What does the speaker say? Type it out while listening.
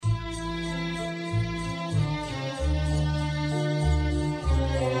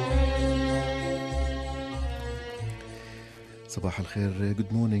Sabah al-Khair, good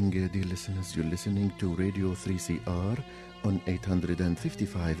morning, dear listeners. You're listening to Radio 3CR on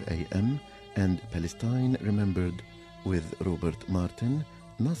 855 AM and Palestine Remembered with Robert Martin,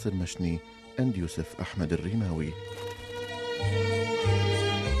 Nasser Mashni, and Yusuf Ahmed al-Rimawi.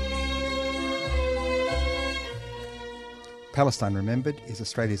 Palestine Remembered is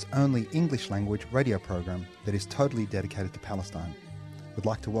Australia's only English-language radio program that is totally dedicated to Palestine. We'd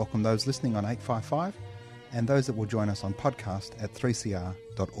like to welcome those listening on 855 and those that will join us on podcast at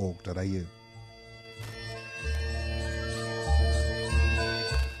 3cr.org.au.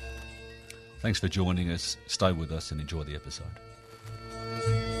 Thanks for joining us. Stay with us and enjoy the episode.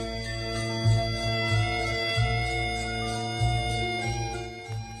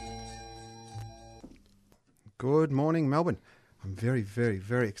 Good morning, Melbourne. I'm very, very,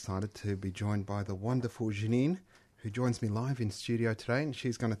 very excited to be joined by the wonderful Janine, who joins me live in studio today, and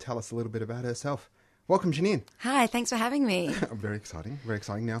she's going to tell us a little bit about herself. Welcome, Janine. Hi, thanks for having me. Very exciting, very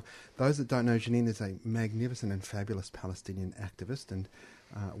exciting. Now, those that don't know, Janine is a magnificent and fabulous Palestinian activist and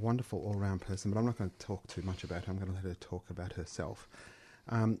wonderful all-round person, but I'm not going to talk too much about her. I'm going to let her talk about herself.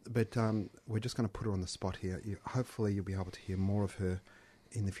 But we're just going to put her on the spot here. Hopefully you'll be able to hear more of her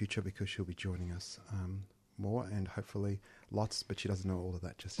in the future because she'll be joining us more and hopefully lots, but she doesn't know all of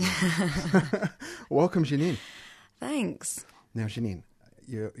that just yet. Welcome, Janine. Thanks. Now, Janine,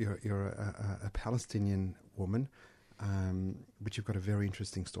 you're a Palestinian woman, but you've got a very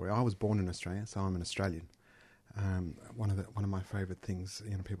interesting story. I was born in Australia, so I'm an Australian. One of my favourite things,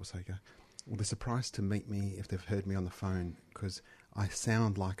 people say, well, they're surprised to meet me if they've heard me on the phone because I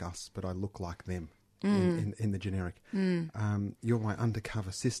sound like us, but I look like them. In the generic. You're my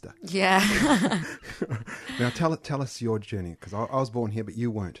undercover sister. Yeah. Now tell us your journey, because I was born here, but you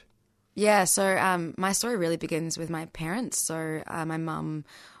weren't. Yeah, so my story really begins with my parents. So my mum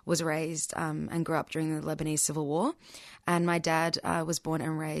was raised and grew up during the Lebanese Civil War, and my dad was born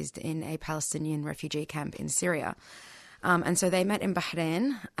and raised in a Palestinian refugee camp in Syria. And so they met in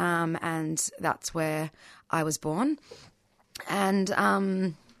Bahrain, and that's where I was born. And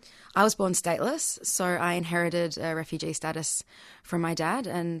I was born stateless, so I inherited a refugee status from my dad,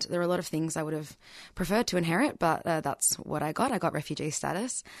 and there are a lot of things I would have preferred to inherit, but that's what I got. I got refugee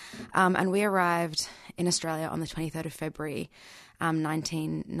status. And we arrived in Australia on the 23rd of February,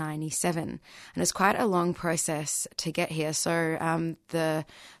 1997. And it was quite a long process to get here. So the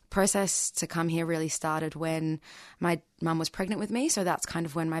process to come here really started when my mum was pregnant with me. So that's kind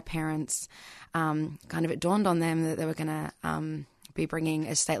of when my parents, it dawned on them that they were going to be bringing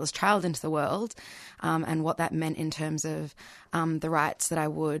a stateless child into the world, and what that meant in terms of the rights that I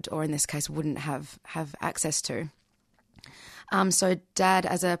would, or in this case, wouldn't have access to. So Dad,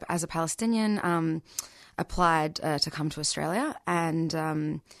 as a Palestinian, applied to come to Australia,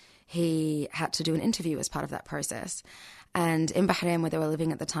 and he had to do an interview as part of that process. And in Bahrain, where they were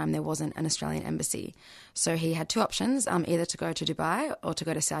living at the time, there wasn't an Australian embassy. So he had two options, either to go to Dubai or to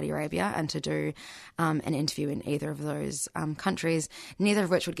go to Saudi Arabia and to do an interview in either of those countries, neither of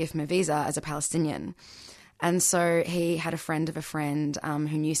which would give him a visa as a Palestinian. And so he had a friend of a friend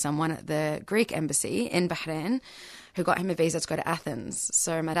who knew someone at the Greek embassy in Bahrain who got him a visa to go to Athens.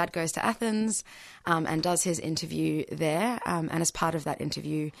 So my dad goes to Athens and does his interview there. And as part of that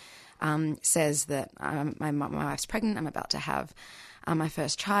interview, says that my wife's pregnant, I'm about to have my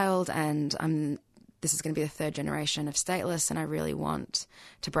first child, and this is going to be the third generation of stateless, and I really want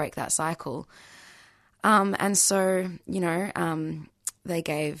to break that cycle. And so, they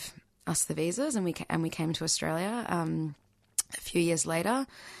gave us the visas, and we came to Australia a few years later.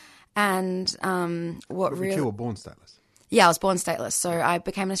 And But you were born stateless? Yeah, I was born stateless. So I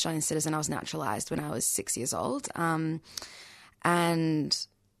became an Australian citizen. I was naturalised when I was 6 years old. I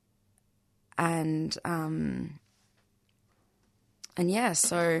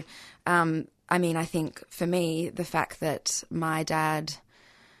think for me, the fact that my dad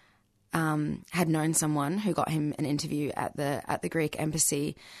had known someone who got him an interview at the Greek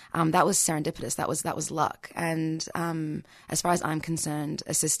embassy, that was serendipitous. That was luck. And as far as I'm concerned,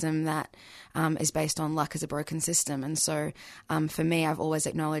 a system that is based on luck is a broken system. And so for me, I've always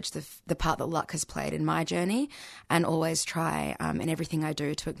acknowledged the part that luck has played in my journey, and always try in everything I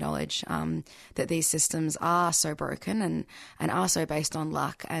do to acknowledge that these systems are so broken and are so based on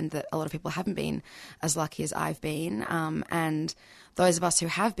luck, and that a lot of people haven't been as lucky as I've been. And those of us who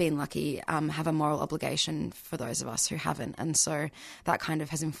have been lucky have a moral obligation for those of us who haven't. And so that kind of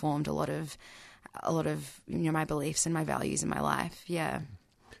has informed a lot of my beliefs and my values in my life. Yeah.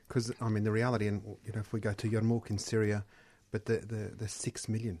 Because, the reality, and if we go to Yarmouk in Syria, but the 6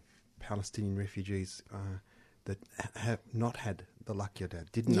 million Palestinian refugees that have not had the luck your dad,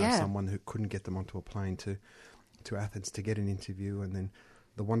 didn't know someone who couldn't get them onto a plane to to Athens to get an interview, and then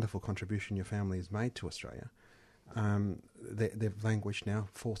the wonderful contribution your family has made to Australia. They've languished now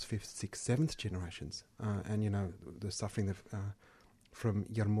 4th, 5th, 6th, 7th generations, and the suffering from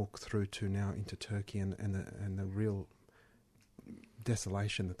Yarmouk through to now into Turkey, and the real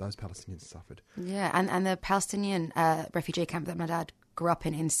desolation that those Palestinians suffered. Yeah, and the Palestinian refugee camp that my dad grew up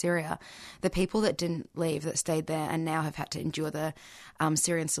in Syria, the people that didn't leave, that stayed there and now have had to endure the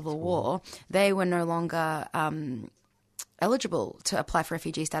Syrian civil war, they were no longer eligible to apply for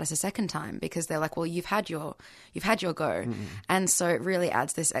refugee status a second time, because they're like, well, you've had your go. And so it really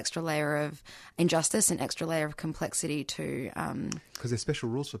adds this extra layer of injustice and extra layer of complexity to because there's special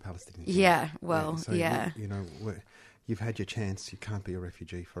rules for Palestinians. Yeah, well, so you've had your chance. You can't be a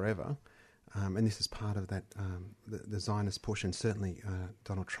refugee forever. And this is part of that, the Zionist push, and certainly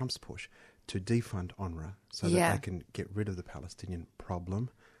Donald Trump's push to defund UNRWA so that they can get rid of the Palestinian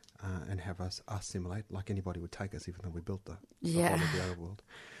problem and have us assimilate, like anybody would take us, even though we built the whole of the Arab world.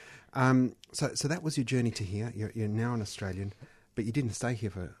 So that was your journey to here. You're now an Australian, but you didn't stay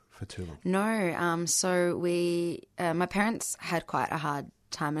here for too long. No. So my parents had quite a hard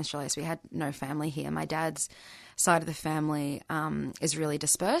time in Australia, so we had no family here. My dad's side of the family is really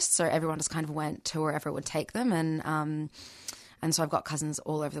dispersed, so everyone just kind of went to wherever it would take them, and so I've got cousins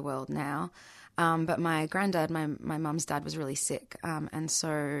all over the world now. But my granddad, my mum's dad, was really sick, and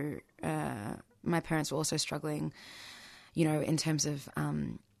so my parents were also struggling, in terms of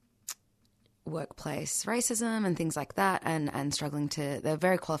workplace racism and things like that, and struggling they're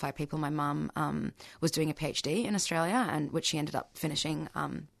very qualified people. My mum was doing a PhD in Australia, and which she ended up finishing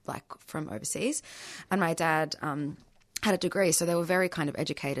from overseas, and my dad had a degree, so they were very kind of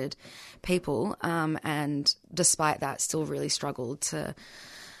educated people, and despite that still really struggled to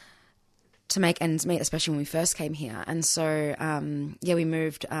make ends meet, especially when we first came here. And so we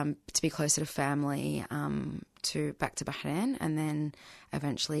moved to be closer to family, back to Bahrain, and then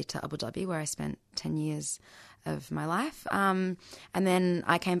eventually to Abu Dhabi, where I spent 10 years of my life. And then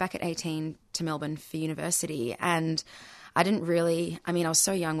I came back at 18 to Melbourne for university, and I didn't really, I was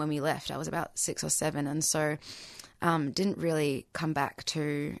so young when we left. I was about 6 or 7, and so didn't really come back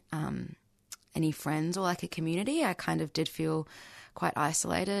to any friends or like a community. I kind of did feel quite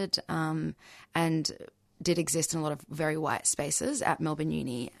isolated, and did exist in a lot of very white spaces at Melbourne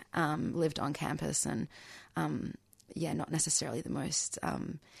Uni, lived on campus, and not necessarily the most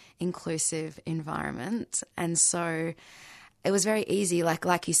inclusive environment. And so it was very easy,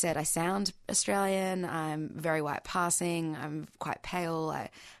 like you said, I sound Australian, I'm very white passing, I'm quite pale,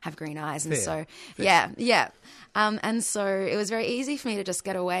 I have green eyes, and and so it was very easy for me to just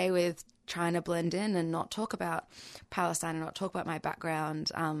get away with trying to blend in and not talk about Palestine and not talk about my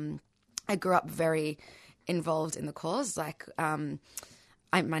background. I grew up very involved in the cause. My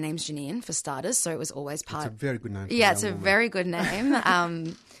name's Janine, for starters, so it was always part. It's a very good name. It's a very good name.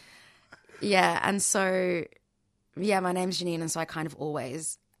 And so, my name's Janine, and so I kind of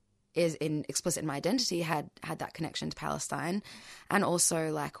always explicit in my identity had that connection to Palestine, and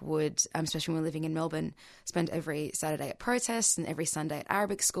also would, especially when we were living in Melbourne, spend every Saturday at protests and every Sunday at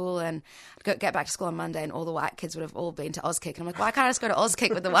Arabic school, and get back to school on Monday and all the white kids would have all been to Auskick, and I'm like, why can't I just go to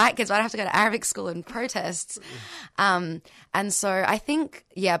Auskick with the white kids? Why do I have to go to Arabic school and protests? And so I think,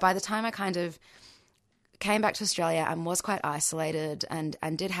 by the time I kind of came back to Australia and was quite isolated and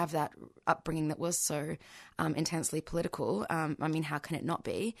did have that upbringing that was so intensely political. How can it not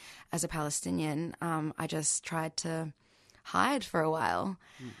be? As a Palestinian, I just tried to hide for a while,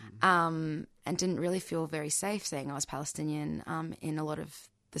 and didn't really feel very safe saying I was Palestinian in a lot of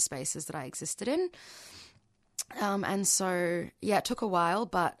the spaces that I existed in. And so, it took a while,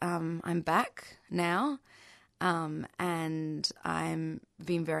 but I'm back now. And I'm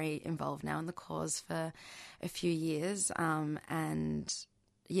been very involved now in the cause for a few years.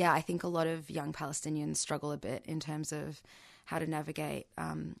 I think a lot of young Palestinians struggle a bit in terms of how to navigate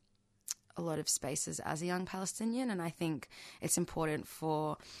a lot of spaces as a young Palestinian. And I think it's important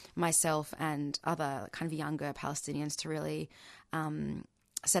for myself and other kind of younger Palestinians to really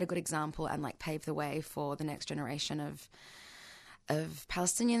set a good example and pave the way for the next generation of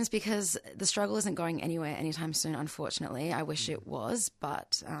Palestinians, because the struggle isn't going anywhere anytime soon, unfortunately. I wish it was,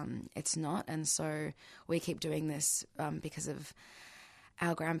 but it's not. And so we keep doing this because of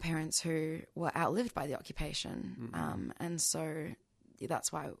our grandparents who were outlived by the occupation. And so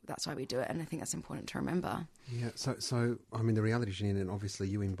that's why we do it, and I think that's important to remember. Yeah, so the reality, Janine, and obviously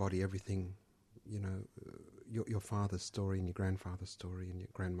you embody everything, your father's story and your grandfather's story and your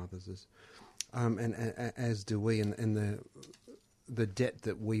grandmother's is, and as do we, and the debt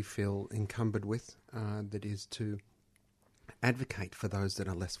that we feel encumbered with, that is to advocate for those that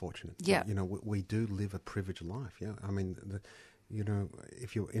are less fortunate. Yeah. You know, we do live a privileged life. Yeah. I mean, you know,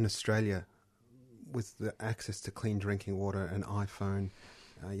 if you're in Australia with the access to clean drinking water, an iPhone,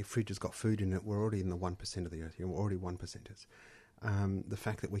 your fridge has got food in it, we're already in the 1% of the earth. We're already 1%ers. The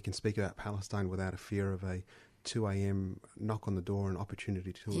fact that we can speak about Palestine without a fear of a 2 a.m. knock on the door and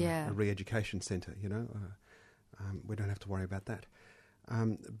opportunity to a re-education centre, you know, we don't have to worry about that.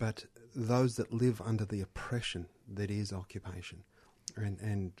 But those that live under the oppression that is occupation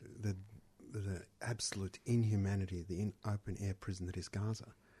and the absolute inhumanity, the open-air prison that is Gaza,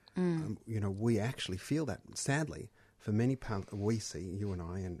 you know, we actually feel that, sadly, for many, we see, you and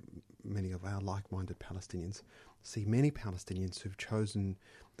I and many of our like-minded Palestinians, see many Palestinians who've chosen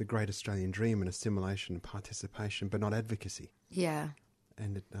the great Australian dream and assimilation and participation, but not advocacy. Yeah.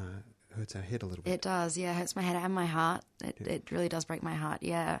 And it hurts our head a little bit. It does, yeah. It hurts my head and my heart. It really does break my heart,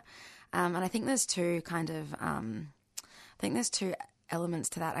 yeah. And I think there's two elements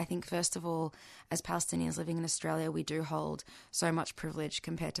to that. I think, first of all, as Palestinians living in Australia, we do hold so much privilege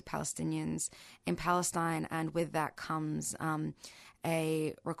compared to Palestinians in Palestine, and with that comes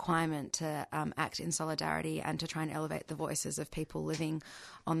a requirement to act in solidarity and to try and elevate the voices of people living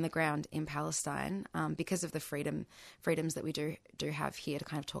on the ground in Palestine because of the freedoms that we do have here to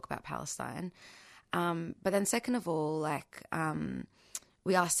kind of talk about Palestine. But then second of all,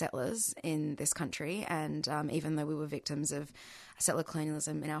 we are settlers in this country, and even though we were victims of settler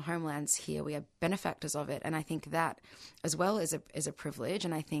colonialism in our homelands, here we are benefactors of it. And I think that as well is a privilege,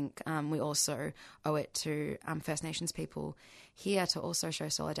 and I think we also owe it to First Nations people here to also show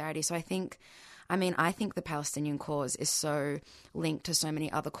solidarity. So I think the Palestinian cause is so linked to so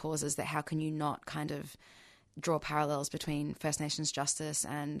many other causes that how can you not kind of draw parallels between First Nations justice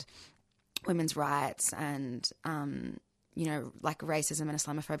and women's rights and you know, like racism and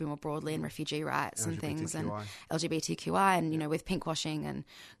Islamophobia more broadly, and refugee rights and things, and LGBTQI, and, you know, with pinkwashing and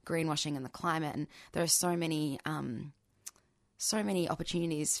greenwashing and the climate. And there are so many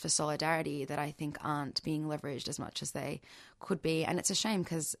opportunities for solidarity that I think aren't being leveraged as much as they could be. And it's a shame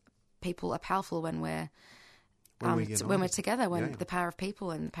because people are powerful when we're together, the power of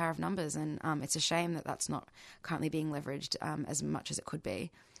people and the power of numbers. And it's a shame that that's not currently being leveraged as much as it could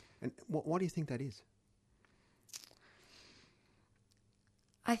be. And what do you think that is?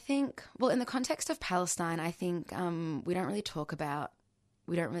 I think, well, in the context of Palestine, I think we don't really talk about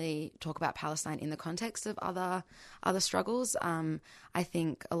Palestine in the context of other struggles. I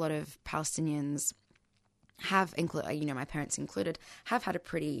think a lot of Palestinians have, you know, my parents included, have had a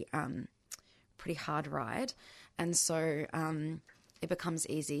pretty hard ride, and so it becomes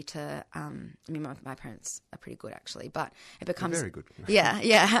easy to. My parents are pretty good actually, but it becomes very good.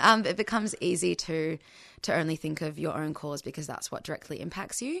 It becomes easy to only think of your own cause because that's what directly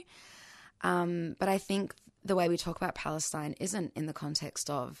impacts you. But I think the way we talk about Palestine isn't in the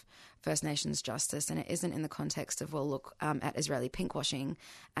context of First Nations justice, and it isn't in the context of, well, look at Israeli pinkwashing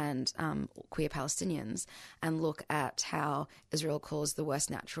and queer Palestinians, and look at how Israel caused the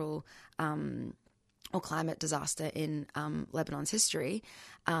worst natural or climate disaster in Lebanon's history,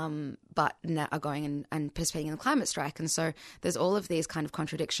 but now are going and participating in the climate strike. And so there's all of these kind of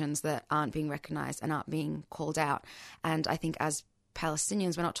contradictions that aren't being recognised and aren't being called out. And I think as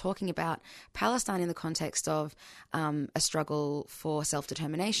Palestinians, we're not talking about Palestine in the context of a struggle for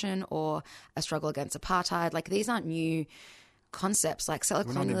self-determination or a struggle against apartheid. Like, these aren't new concepts. Like, settler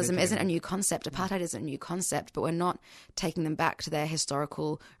colonialism isn't a new concept, apartheid isn't a new concept, but we're not taking them back to their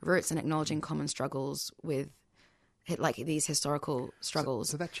historical roots and acknowledging common struggles with, like, these historical struggles.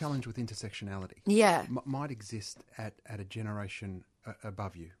 So that challenge with intersectionality might exist at a generation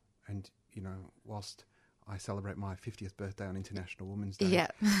above you. And, you know, whilst I celebrate my 50th birthday on International Women's Day,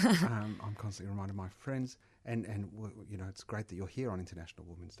 I'm constantly reminding my friends, and you know, it's great that you're here on International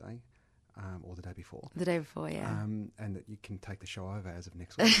Women's Day. Or the day before. The day before, yeah. And that you can take the show over as of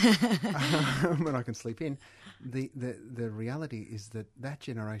next week when I can sleep in. The reality is that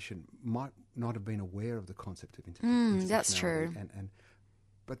generation might not have been aware of the concept of intersectionality. That's true.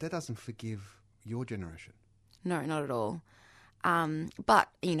 But that doesn't forgive your generation. No, not at all. But,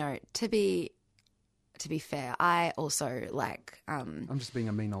 you know, to be fair, I also like... I'm just being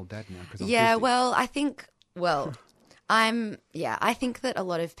a mean old dad now because I'm 50. I think that a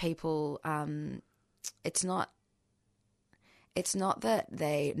lot of people, it's not that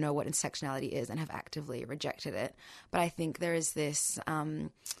they know what intersectionality is and have actively rejected it, but I think there is this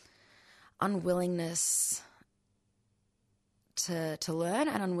unwillingness to learn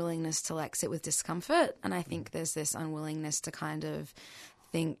and unwillingness to, like, sit with discomfort. And I think there's this unwillingness to kind of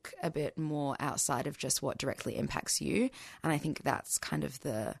think a bit more outside of just what directly impacts you. And I think that's kind of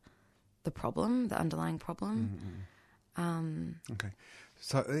the problem, the underlying problem. Okay.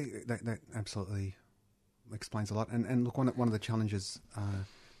 So that absolutely explains a lot. And look, one of the challenges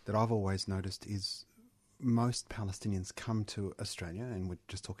that I've always noticed is most Palestinians come to Australia, and we're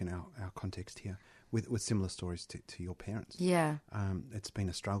just talking our context here, with similar stories to your parents. Yeah. It's been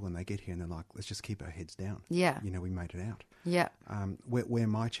a struggle, and they get here and they're like, let's just keep our heads down. Yeah. You know, we made it out. Yeah. Where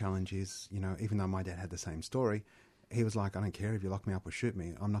my challenge is, you know, even though my dad had the same story, he was like, I don't care if you lock me up or shoot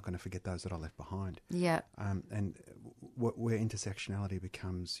me, I'm not going to forget those that I left behind. Yeah. And where intersectionality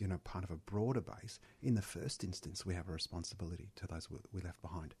becomes, you know, part of a broader base, in the first instance, we have a responsibility to those we left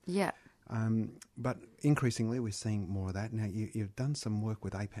behind. Yeah. But increasingly, we're seeing more of that. Now, you've done some work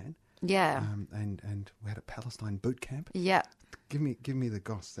with APAN. Yeah. And we had a Palestine boot camp. Yeah. Give me the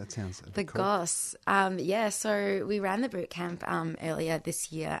goss. That sounds the cool. goss. So we ran the boot camp earlier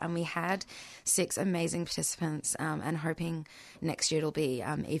this year, and we had 6 amazing participants, and hoping next year it'll be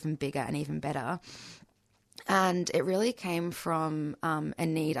even bigger and even better. And it really came from a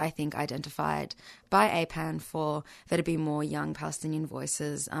need, I think, identified by APAN for there to be more young Palestinian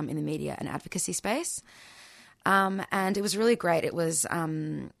voices in the media and advocacy space. And it was really great. It was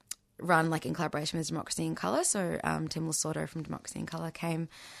run like in collaboration with Democracy in Colour. So Tim Lasordo from Democracy in Colour came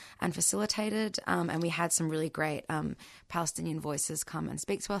and facilitated, and we had some really great Palestinian voices come and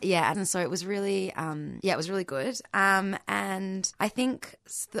speak to us. Yeah, and so it was really, it was really good. And I think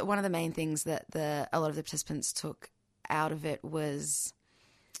that one of the main things that a lot of the participants took out of it was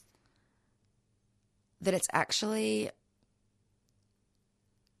that there's actually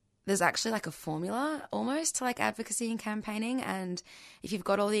like a formula almost to like advocacy and campaigning, and if you've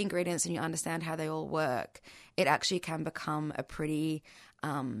got all the ingredients and you understand how they all work, it actually can become a pretty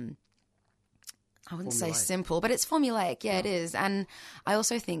I wouldn't say simple, but it's formulaic. Yeah, it is. And I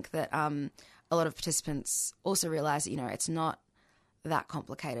also think that a lot of participants also realize that, you know, it's not that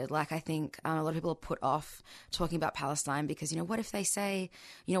complicated. Like, I think a lot of people are put off talking about Palestine because, you know, what if they say,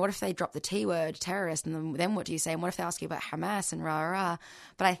 you know, what if they drop the T word, terrorist, and then what do you say? And what if they ask you about Hamas and rah.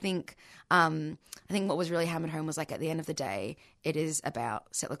 But I think what was really hammered home was, like, at the end of the day, it is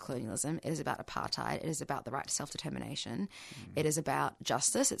about settler colonialism. It is about apartheid. It is about the right to self-determination. It is about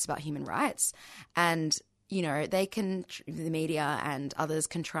justice. It's about human rights. And, you know, the media and others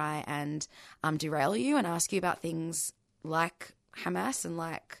can try and derail you and ask you about things like Hamas and,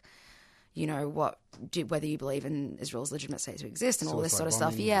 like, you know, whether you believe in Israel's legitimate state to exist and all this sort of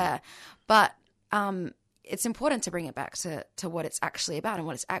stuff. Yeah. But it's important to bring it back to what it's actually about. And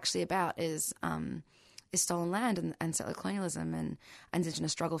what it's actually about is stolen land and settler colonialism and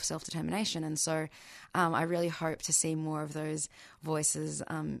Indigenous struggle for self-determination. And so I really hope to see more of those voices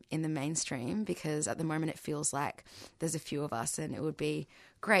in the mainstream, because at the moment it feels like there's a few of us, and it would be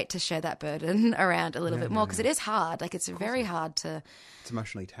great to share that burden around a little bit more, because it is hard. Like, it's very hard to... It's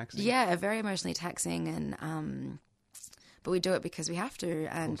emotionally taxing. Yeah, very emotionally taxing, and but we do it because we have to,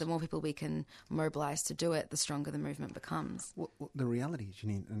 and the more people we can mobilise to do it, the stronger the movement becomes. Well, the reality,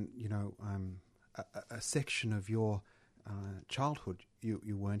 Janine, and, you know, a section of your childhood,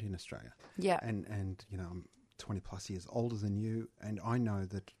 you weren't in Australia. Yeah. And you know, I'm 20 plus years older than you, and I know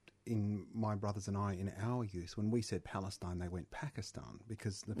that in my brothers and I, in our youth, when we said Palestine, they went Pakistan,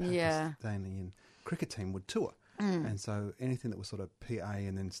 because the Pakistani cricket team would tour. And so anything that was sort of PA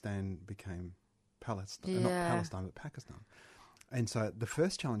and then Stan became Palestine, not Palestine, but Pakistan. And so the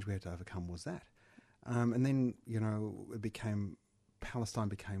first challenge we had to overcome was that. And then, you know, Palestine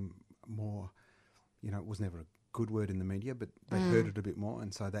became more, you know, it was never a good word in the media, but they heard it a bit more,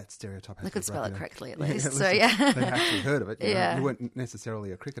 and so that stereotype has They could spell it correctly, at least. At so, least yeah. They actually heard of it. You know, you weren't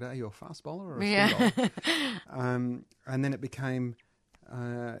necessarily a cricketer. Are you a fast bowler or a spin bowler? And then it became,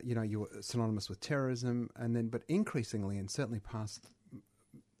 you know, you were synonymous with terrorism, but increasingly, and certainly past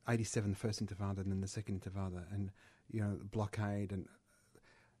 87, the first Intifada, and then the second Intifada, and, you know, blockade, and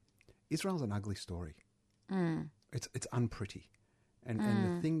Israel's an ugly story. It's unpretty. And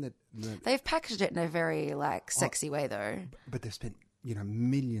the thing that they've packaged it in a very, like, sexy way, though. But they've spent, you know,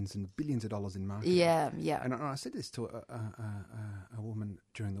 millions and billions of dollars in marketing. Yeah. And I said this to a woman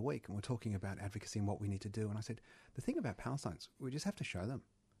during the week, and we're talking about advocacy and what we need to do. And I said, the thing about Palestine is we just have to show them.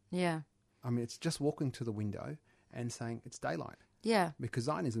 Yeah. I mean, it's just walking to the window and saying it's daylight. Yeah. Because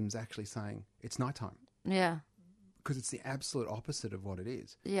Zionism is actually saying it's nighttime. Yeah. Because it's the absolute opposite of what it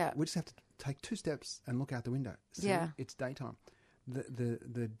is. Yeah. We just have to take 2 steps and look out the window. See, it's daytime.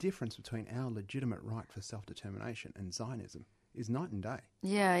 The difference between our legitimate right for self-determination and Zionism is night and day.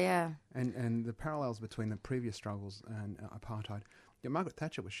 Yeah. And the parallels between the previous struggles and apartheid. Yeah, Margaret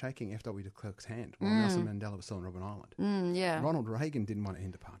Thatcher was shaking F.W. de Klerk's hand while Nelson Mandela was still on Robben Island. Yeah. Ronald Reagan didn't want to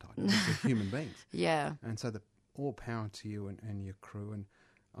end apartheid. It was the human beings. Yeah. And so all power to you and your crew. And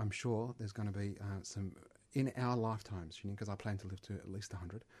I'm sure there's going to be some in our lifetimes, because I plan to live to at least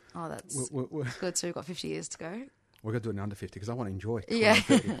 100. Oh, that's good. So we've got 50 years to go. We're going to do it in under 50 because I want to enjoy it. Yeah.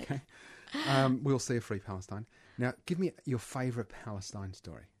 30, okay? We'll see a free Palestine. Now, give me your favourite Palestine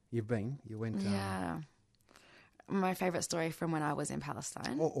story. You went... Yeah. My favourite story from when I was in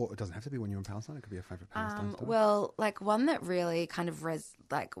Palestine. Or it doesn't have to be when you're in Palestine. It could be a favourite Palestine story. Well, like one that really kind of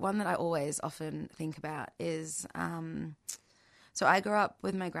one that I always often think about is... So I grew up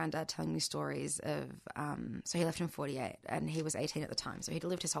with my granddad telling me stories of... so he left in 1948 and he was 18 at the time. So he'd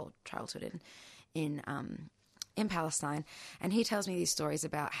lived his whole childhood in Palestine. And he tells me these stories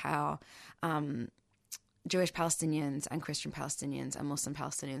about how Jewish Palestinians and Christian Palestinians and Muslim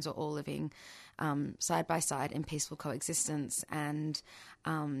Palestinians are all living side by side in peaceful coexistence. And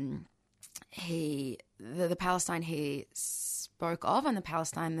the Palestine he spoke of and the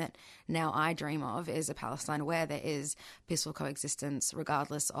Palestine that now I dream of is a Palestine where there is peaceful coexistence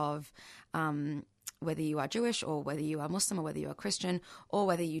regardless of whether you are Jewish or whether you are Muslim or whether you are Christian or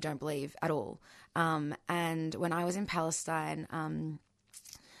whether you don't believe at all. And when I was in Palestine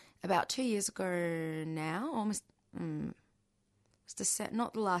about 2 years ago now, almost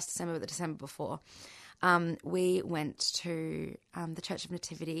not the last December but the December before, we went to the Church of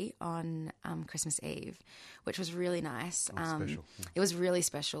Nativity on Christmas Eve, which was really nice. Special. Yeah. It was really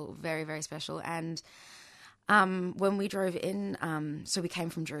special, very, very special. And when we drove in, so we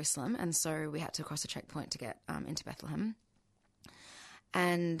came from Jerusalem, and so we had to cross a checkpoint to get into Bethlehem.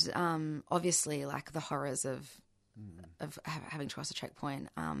 And obviously, like the horrors of having to cross a checkpoint,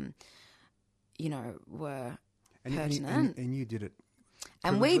 were pertinent. And you did it.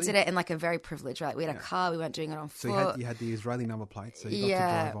 And we did it in like a very privileged, right? We had a car, we weren't doing it on foot. So you had the Israeli number plate, so you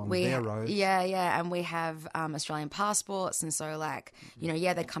got to drive on their roads. Yeah, and we have Australian passports, and so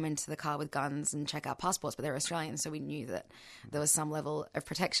they'd come into the car with guns and check our passports, but they're Australian, so we knew that there was some level of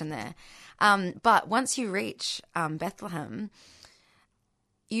protection there. But once you reach Bethlehem,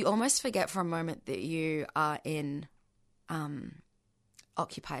 you almost forget for a moment that you are in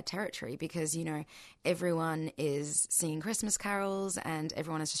occupied territory because, everyone is singing Christmas carols and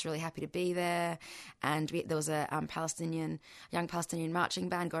everyone is just really happy to be there. And there was a young Palestinian marching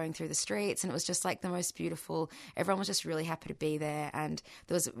band going through the streets, and it was just like the most beautiful. Everyone was just really happy to be there, and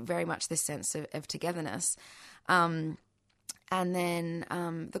there was very much this sense of togetherness. And then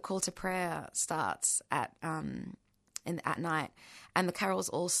the call to prayer starts at night, and the carols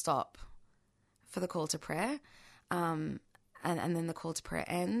all stop for the call to prayer. And then the call to prayer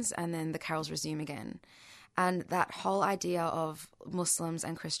ends, and then the carols resume again. And that whole idea of Muslims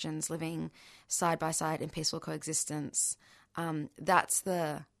and Christians living side by side in peaceful coexistence, that's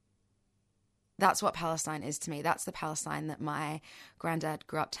what Palestine is to me. That's the Palestine that my granddad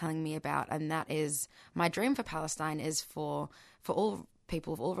grew up telling me about, and that is my dream for Palestine is for all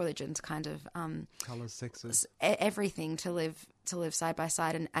people of all religions, kind of colours, sexes, everything to live side by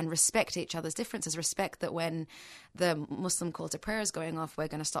side and respect each other's differences. Respect that when the Muslim call to prayer is going off, we're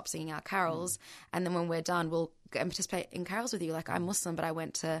going to stop singing our carols, and then when we're done, we'll go and participate in carols with you. Like I'm Muslim, but I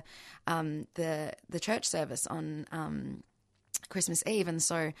went to the church service on Christmas Eve, and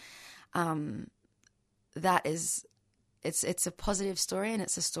so that is. It's a positive story, and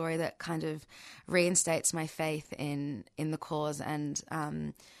it's a story that kind of reinstates my faith in the cause and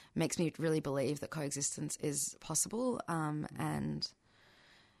makes me really believe that coexistence is possible. And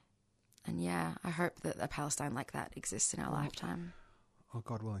yeah, I hope that a Palestine like that exists in our lifetime. Oh,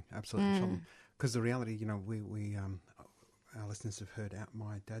 God willing, absolutely. Because the reality, we our listeners have heard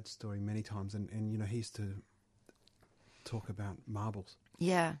my dad's story many times, and he used to talk about marbles.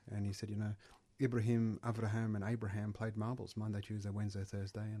 Yeah, and he said, Ibrahim, Avraham and Abraham played marbles Monday, Tuesday, Wednesday,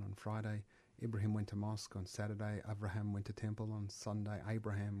 Thursday, and on Friday, Ibrahim went to mosque. On Saturday, Avraham went to temple. On Sunday,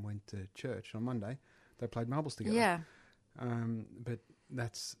 Abraham went to church. On Monday, they played marbles together. Yeah. But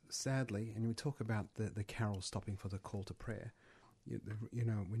that's sadly, and we talk about the carol stopping for the call to prayer. We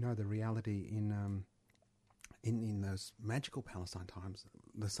know the reality in those magical Palestine times.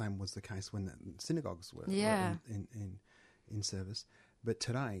 The same was the case when the synagogues were in service. But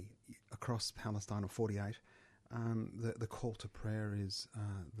today, across Palestine, or 48, the call to prayer is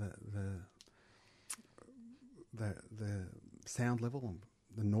the sound level,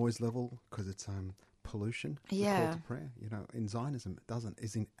 the noise level, because it's pollution. Yeah. The call to prayer, in Zionism,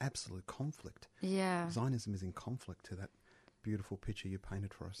 is in absolute conflict. Yeah. Zionism is in conflict to that beautiful picture you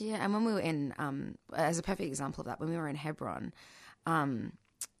painted for us. Yeah, and when we were in, as a perfect example of that, when we were in Hebron,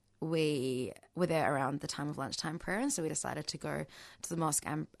 we were there around the time of lunchtime prayer, and so we decided to go to the mosque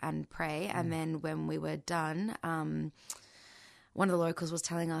and pray. And then when we were done, one of the locals was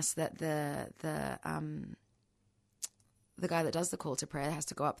telling us that the the guy that does the call to prayer has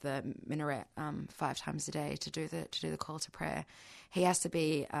to go up the minaret 5 times a day to do the call to prayer. He has to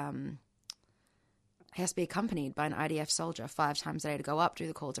be accompanied by an IDF soldier 5 times a day to go up, do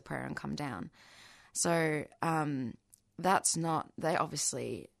the call to prayer, and come down. So that's not. They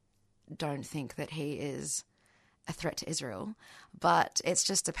obviously don't think that he is a threat to Israel, but it's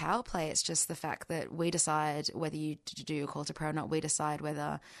just a power play. It's just the fact that we decide whether you do your call to prayer or not. We decide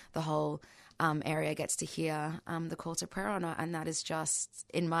whether the whole area gets to hear the call to prayer or not, and that is just,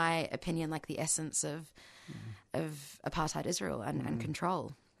 in my opinion, like the essence of apartheid Israel and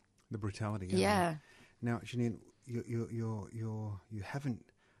control. The brutality. Yeah. Now, Janine, you haven't.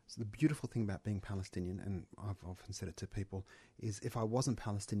 So the beautiful thing about being Palestinian, and I've often said it to people, is if I wasn't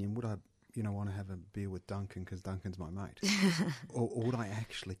Palestinian, would I, want to have a beer with Duncan because Duncan's my mate, or would I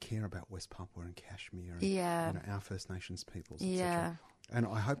actually care about West Papua and Kashmir and our First Nations peoples, etc.? Yeah. And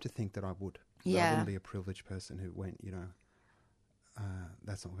I hope to think that I would. Yeah. I wouldn't be a privileged person who went,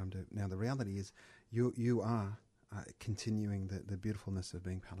 that's not what I'm doing. Now, the reality is you are continuing the beautifulness of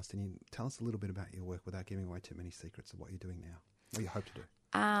being Palestinian. Tell us a little bit about your work without giving away too many secrets of what you're doing now, what you hope to do.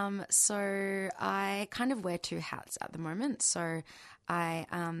 So I kind of wear 2 hats at the moment. So I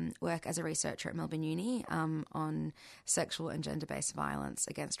work as a researcher at Melbourne Uni on sexual and gender-based violence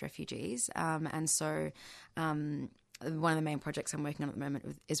against refugees. And so one of the main projects I'm working on at the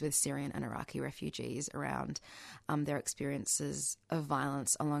moment is with Syrian and Iraqi refugees around their experiences of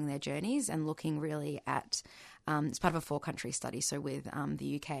violence along their journeys, and looking really at it's part of a 4-country study, so with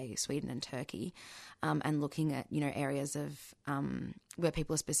the UK, Sweden and Turkey, and looking at, areas of where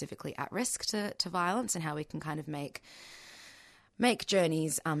people are specifically at risk to violence, and how we can kind of make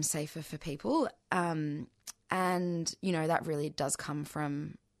journeys safer for people. And, that really does come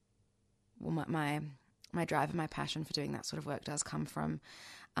from my drive and my passion for doing that sort of work does come from,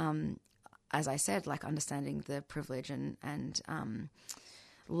 as I said, like understanding the privilege and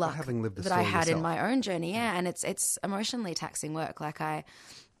luck that I had in my own journey. Yeah, and it's emotionally taxing work. Like, I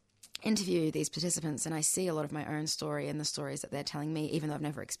interview these participants and I see a lot of my own story and the stories that they're telling me, even though I've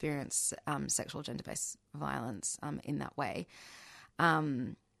never experienced sexual gender-based violence in that way.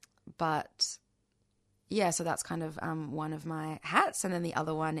 But yeah, so that's kind of one of my hats. And then the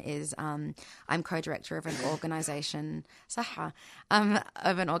other one is I'm co-director of an organisation,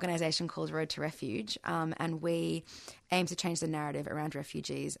 called Road to Refuge. And we aim to change the narrative around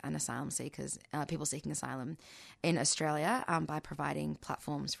refugees and asylum seekers, people seeking asylum in Australia, by providing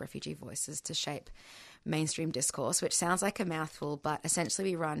platforms for refugee voices to shape mainstream discourse, which sounds like a mouthful, but essentially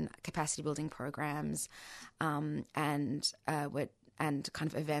we run capacity building programs and kind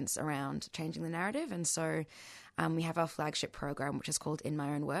of events around changing the narrative. And so we have our flagship program, which is called In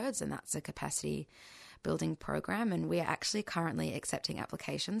My Own Words, and that's a capacity building program. And we are actually currently accepting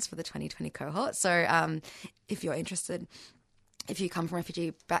applications for the 2020 cohort. So if you're interested, if you come from a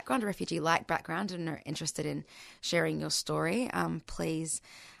refugee background or refugee-like background and are interested in sharing your story, please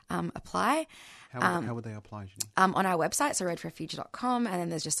apply. How would they apply, Janine? On our website, so roadtorefuge.com, and then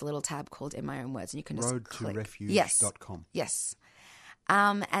there's just a little tab called In My Own Words, and you can just click. roadtorefuge.com. Yes.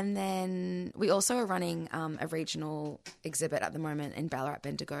 And then we also are running a regional exhibit at the moment in Ballarat,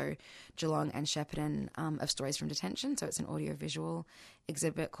 Bendigo, Geelong and Shepparton of stories from detention. So it's an audio-visual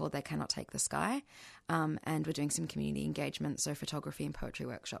exhibit called They Cannot Take the Sky. And we're doing some community engagement, so photography and poetry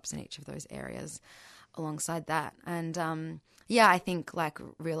workshops in each of those areas alongside that. And I think like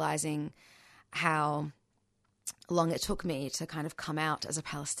realising how long it took me to kind of come out as a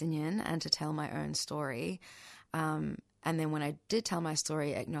Palestinian and to tell my own story. And then when I did tell my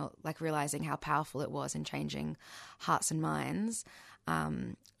story, like realising how powerful it was in changing hearts and minds,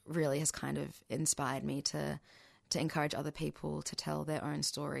 really has kind of inspired me to encourage other people to tell their own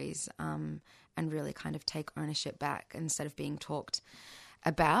stories, and really kind of take ownership back instead of being talked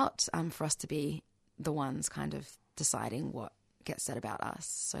about, for us to be the ones kind of deciding what gets said about us.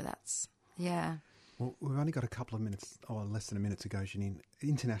 So that's, yeah. Well, we've only got a couple of minutes, or less than a minute to go, Janine.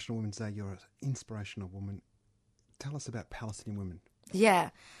 International Women's Day, you're an inspirational woman. Tell us about Palestinian women.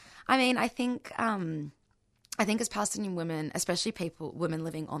 Yeah. I mean, I think as Palestinian women, especially women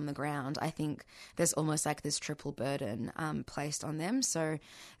living on the ground, I think there's almost like this triple burden placed on them. So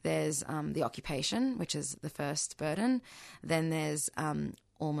there's the occupation, which is the first burden. Then there's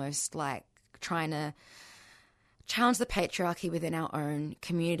almost like trying to challenge the patriarchy within our own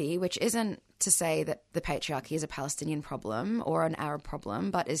community, which isn't to say that the patriarchy is a Palestinian problem or an Arab problem,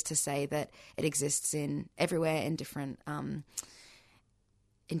 but is to say that it exists everywhere in different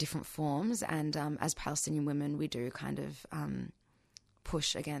forms. And as Palestinian women, we do kind of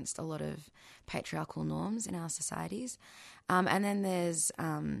push against a lot of patriarchal norms in our societies. And then there's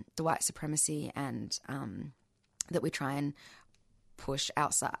the white supremacy and that we try and push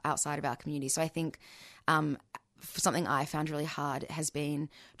outside of our community. So I think something I found really hard has been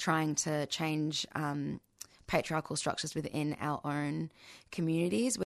trying to change patriarchal structures within our own communities.